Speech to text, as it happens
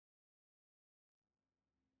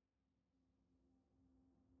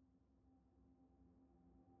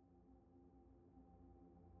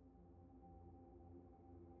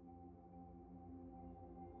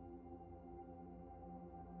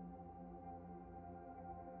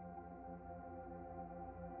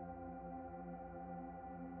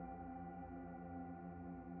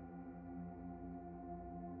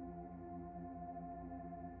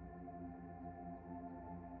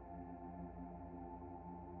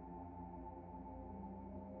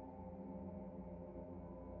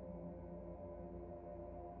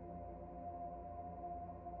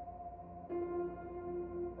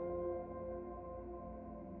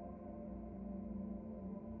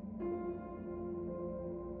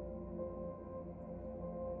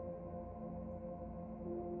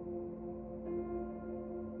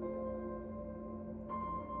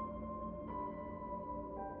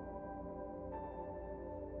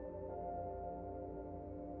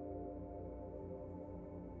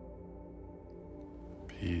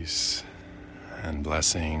Peace and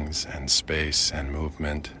blessings and space and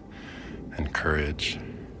movement and courage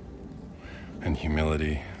and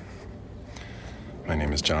humility. My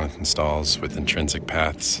name is Jonathan Stalls with Intrinsic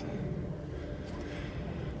Paths.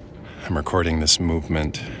 I'm recording this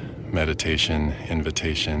movement meditation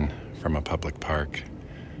invitation from a public park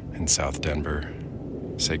in South Denver,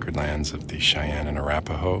 sacred lands of the Cheyenne and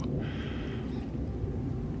Arapaho.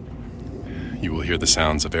 You will hear the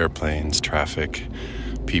sounds of airplanes, traffic,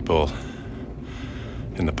 people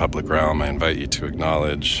in the public realm. I invite you to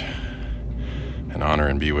acknowledge and honor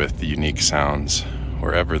and be with the unique sounds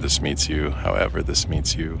wherever this meets you, however this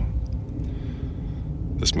meets you.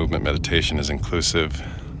 This movement meditation is inclusive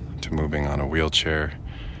to moving on a wheelchair,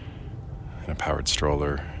 in a powered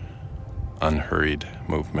stroller, unhurried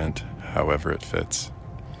movement, however it fits.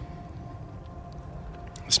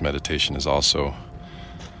 This meditation is also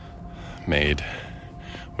made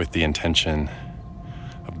with the intention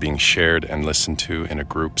of being shared and listened to in a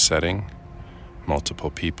group setting,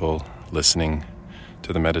 multiple people listening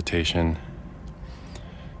to the meditation.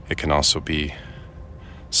 It can also be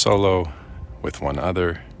solo with one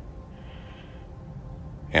other,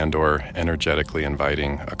 and or energetically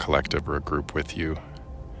inviting a collective or a group with you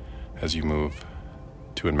as you move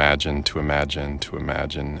to imagine, and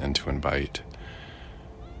to invite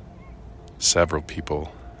several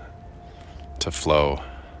people to flow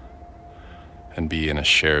and be in a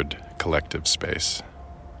shared collective space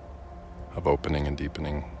of opening and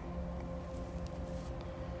deepening.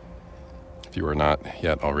 If you are not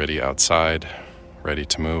yet already outside, ready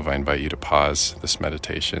to move, I invite you to pause this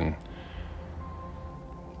meditation.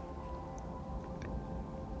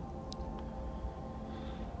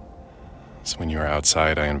 So when you are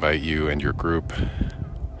outside, I invite you and your group,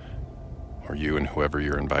 or you and whoever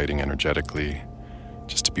you're inviting energetically,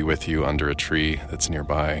 just to be with you under a tree that's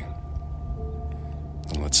nearby.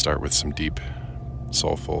 And let's start with some deep,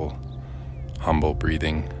 soulful, humble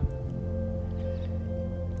breathing.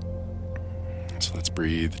 So let's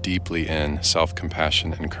breathe deeply in,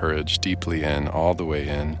 self-compassion and courage, deeply in, all the way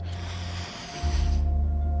in.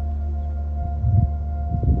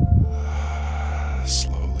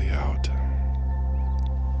 Slowly out.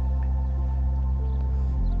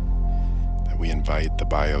 That we invite the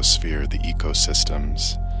biosphere, the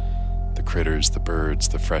ecosystems, the critters, the birds,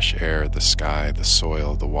 the fresh air, the sky, the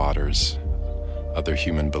soil, the waters, other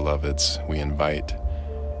human beloveds. We invite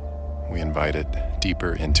it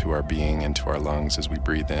deeper into our being, into our lungs as we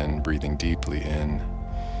breathe in, breathing deeply in.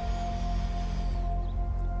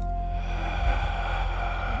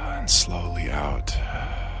 And slowly out.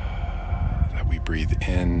 That we breathe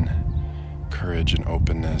in courage and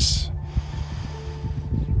openness.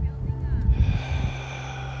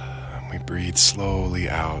 We breathe slowly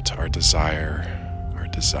out our desire,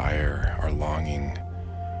 our longing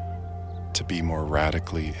to be more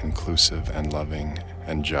radically inclusive and loving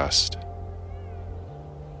and just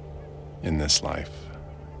in this life.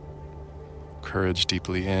 Courage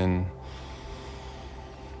deeply in,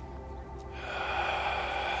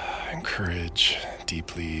 and courage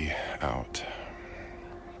deeply out.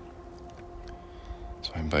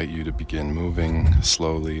 So I invite you to begin moving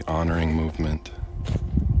slowly, honoring movement.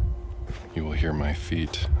 You will hear my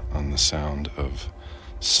feet on the sound of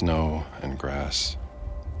snow and grass.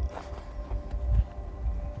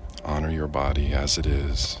 Honor your body as it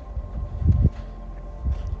is,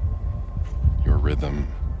 your rhythm,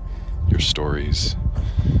 your stories,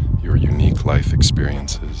 your unique life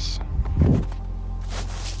experiences.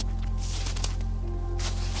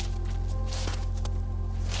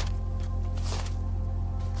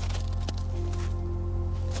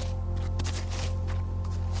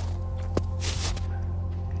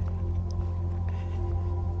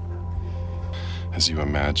 As you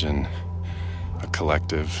imagine a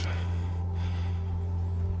collective,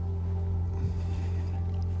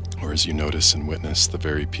 or as you notice and witness the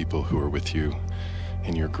very people who are with you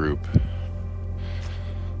in your group,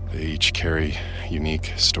 they each carry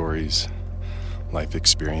unique stories, life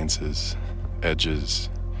experiences, edges,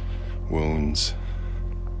 wounds,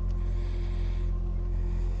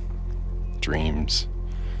 dreams,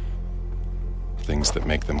 things that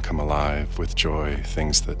make them come alive with joy,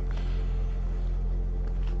 things that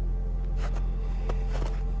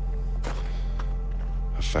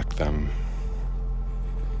affect them,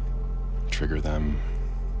 trigger them.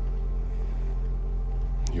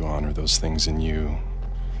 You honor those things in you.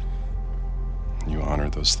 You honor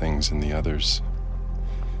those things in the others.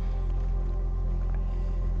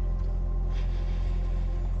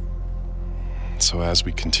 So as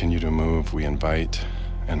we continue to move, we invite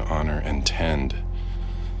and honor and tend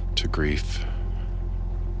to grief.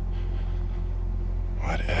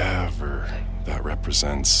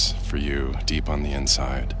 represents for you deep on the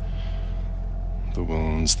inside. The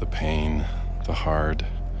wounds, the pain, the hard,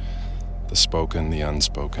 the spoken, the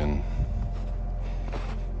unspoken.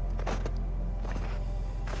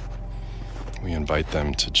 We invite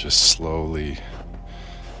them to just slowly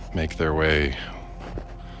make their way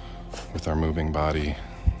with our moving body.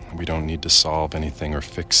 We don't need to solve anything or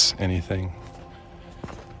fix anything.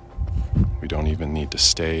 We don't even need to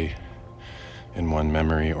stay in one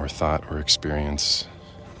memory or thought or experience.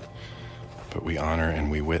 But we honor and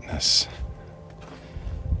we witness.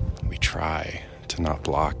 We try to not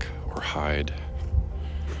block or hide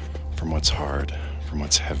from what's hard, from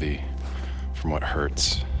what's heavy, from what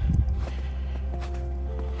hurts.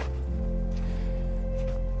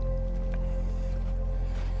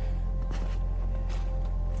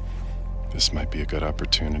 This might be a good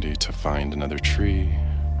opportunity to find another tree,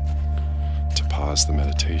 to pause the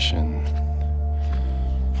meditation,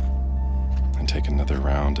 and take another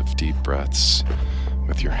round of deep breaths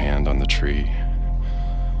with your hand on the tree,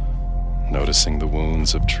 noticing the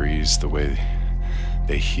wounds of trees, the way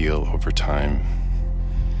they heal over time,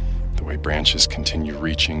 the way branches continue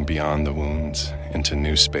reaching beyond the wounds into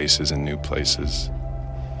new spaces and new places.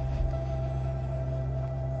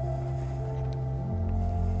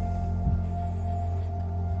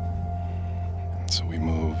 So we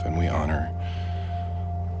move and we honor,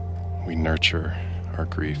 we nurture our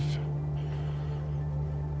grief,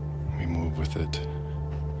 we move with it,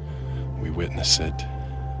 we witness it.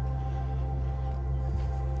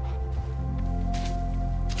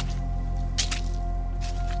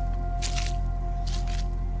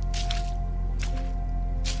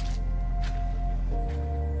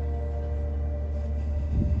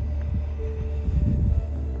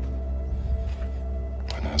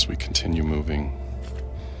 And as we continue moving,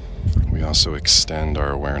 we also extend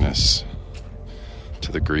our awareness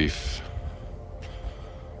to the grief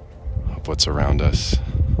of what's around us,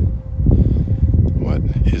 what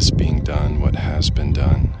is being done, what has been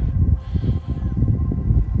done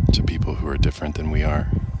to people who are different than we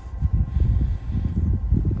are.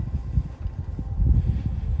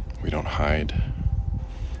 We don't hide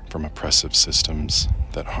from oppressive systems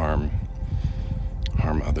that harm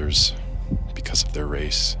others because of their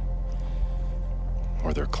race,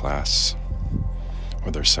 or their class,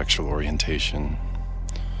 or their sexual orientation,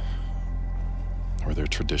 or their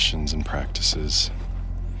traditions and practices.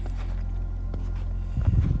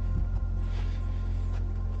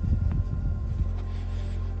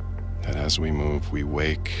 That as we move, we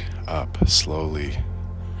wake up slowly,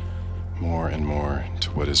 more and more,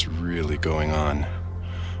 to what is really going on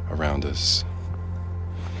around us,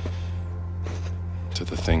 to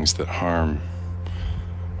the things that harm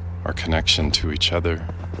our connection to each other,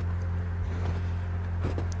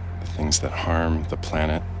 the things that harm the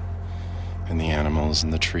planet and the animals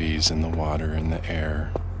and the trees and the water and the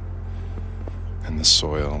air and the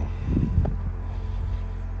soil.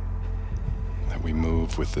 That we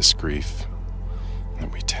move with this grief,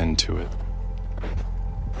 that we tend to it.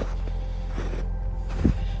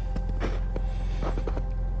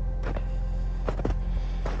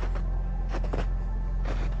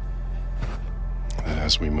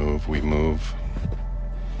 As we move,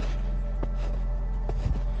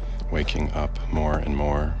 waking up more and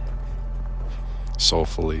more,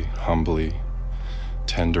 soulfully, humbly,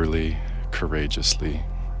 tenderly, courageously.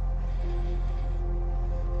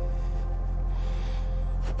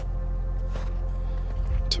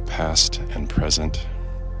 To past and present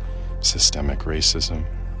systemic racism.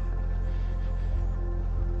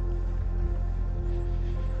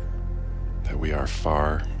 That we are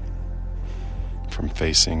far from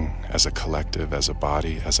facing as a collective, as a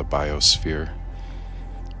body, as a biosphere,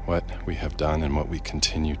 what we have done and what we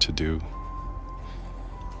continue to do.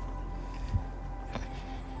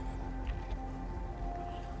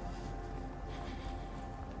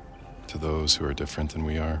 To those who are different than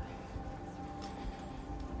we are.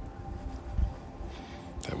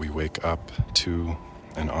 That we wake up to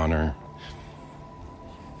and honor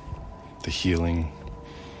the healing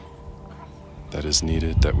that is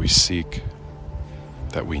needed, that we seek,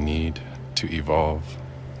 that we need to evolve,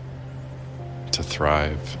 to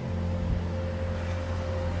thrive.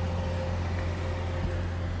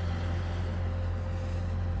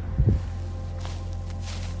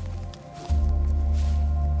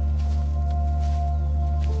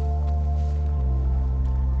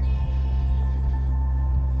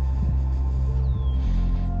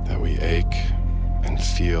 That we ache and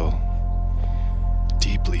feel,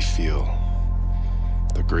 deeply feel,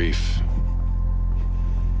 the grief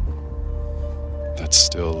that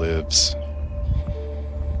still lives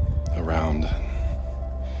around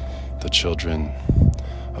the children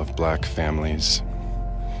of Black families,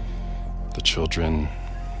 the children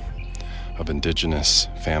of Indigenous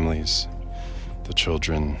families, the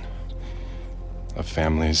children of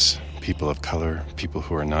families, people of color, people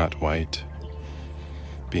who are not white,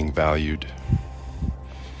 being valued,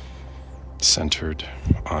 centered,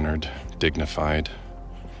 honored, dignified,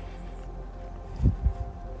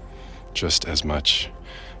 just as much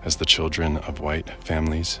as the children of white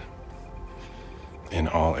families, in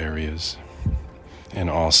all areas, in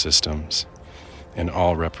all systems, in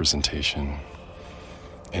all representation,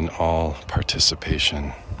 in all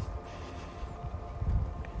participation.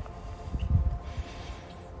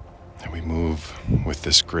 And we move with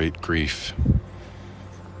this great grief.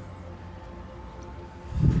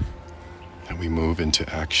 And we move into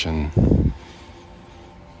action.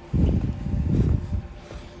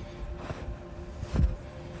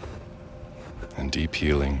 And deep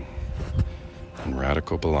healing and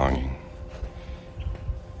radical belonging.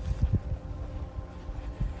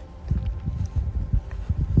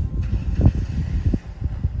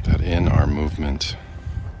 That in our movement,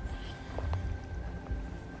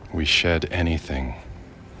 we shed anything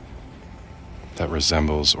that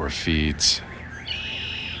resembles or feeds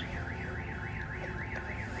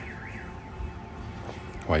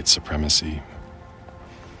white supremacy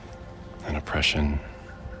and oppression,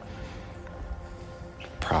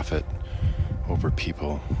 profit over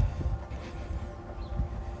people.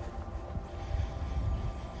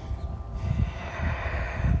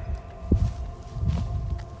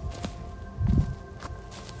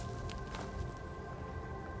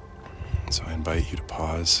 So I invite you to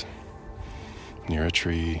pause near a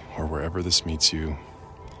tree or wherever this meets you.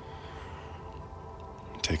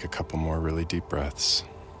 Take a couple more really deep breaths.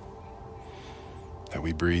 That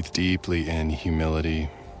we breathe deeply in humility.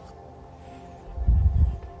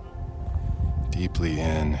 Deeply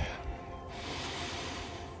in.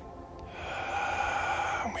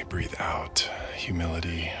 And we breathe out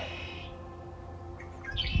humility.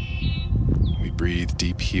 We breathe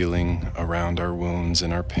deep healing around our wounds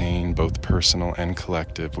and our pain, both personal and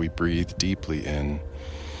collective. We breathe deeply in.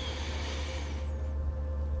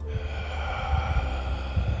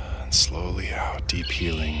 And slowly out, deep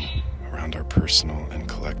healing around our personal and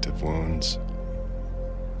collective wounds.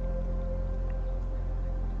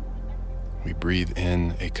 We breathe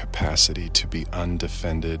in a capacity to be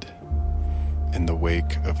undefended in the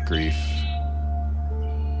wake of grief.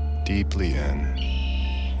 Deeply in.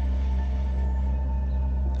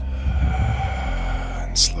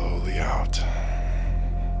 And slowly out.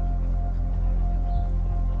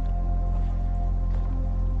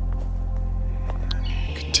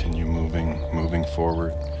 Continue moving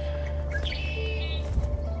forward.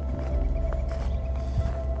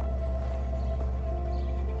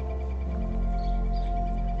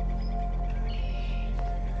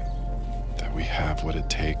 We have what it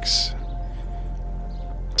takes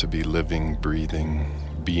to be living, breathing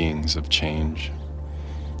beings of change,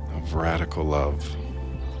 of radical love,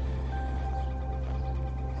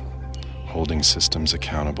 holding systems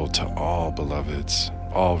accountable to all beloveds,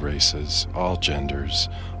 all races, all genders,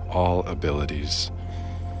 all abilities,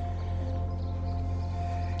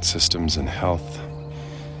 systems in health,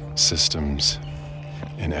 systems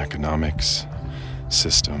in economics,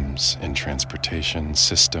 systems in transportation,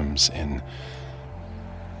 systems in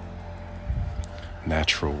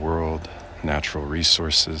natural world, natural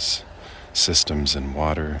resources, systems in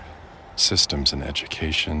water, systems in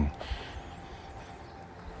education,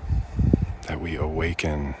 that we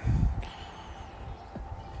awaken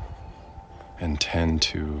and tend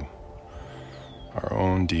to our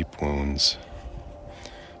own deep wounds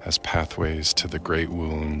as pathways to the great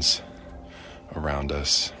wounds around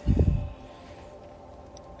us.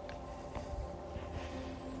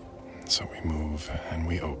 So we move and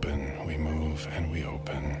we open, we move and we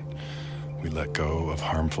open. We let go of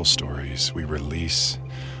harmful stories. We release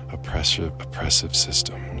oppressive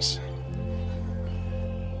systems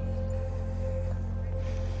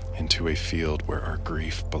into a field where our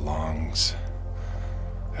grief belongs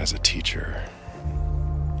as a teacher.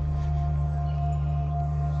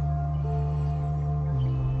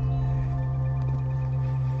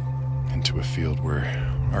 Into a field where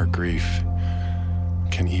our grief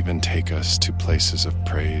can even take us to places of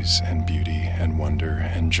praise and beauty and wonder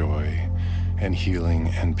and joy and healing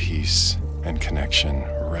and peace and connection,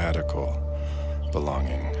 radical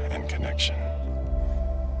belonging and connection.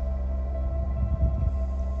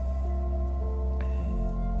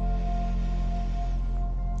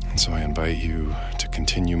 And so I invite you to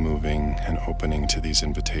continue moving and opening to these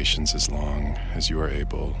invitations as long as you are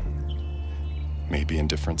able, maybe in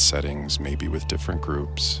different settings, maybe with different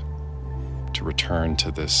groups, to return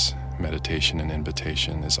to this meditation and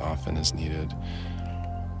invitation as often as needed,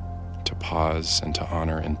 to pause and to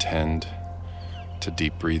honor and tend to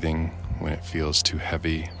deep breathing when it feels too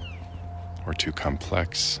heavy or too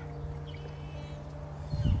complex.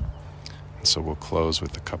 And so we'll close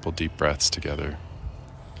with a couple deep breaths together,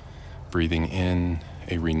 breathing in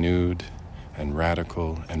a renewed and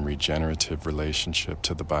radical and regenerative relationship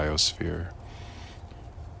to the biosphere,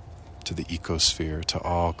 to the ecosphere, to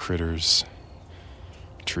all critters,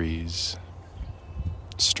 trees,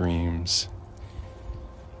 streams,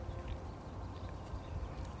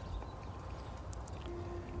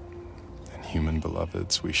 and human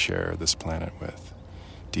beloveds we share this planet with.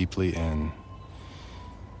 Deeply in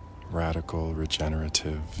radical,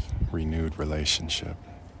 regenerative, renewed relationship.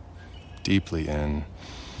 Deeply in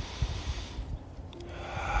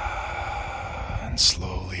and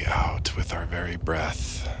slowly out with our very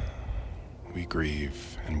breath. We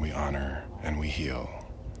grieve and we honor and we heal.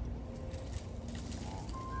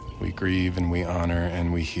 We grieve and we honor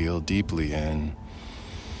and we heal deeply in.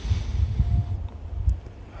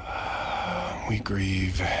 We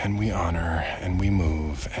grieve and we honor and we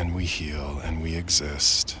move and we heal and we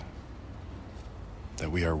exist.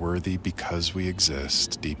 That we are worthy because we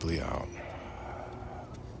exist deeply out.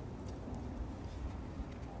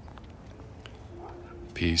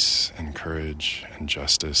 Peace and courage and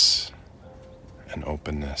justice and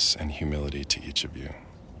openness and humility to each of you.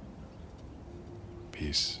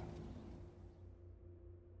 Peace.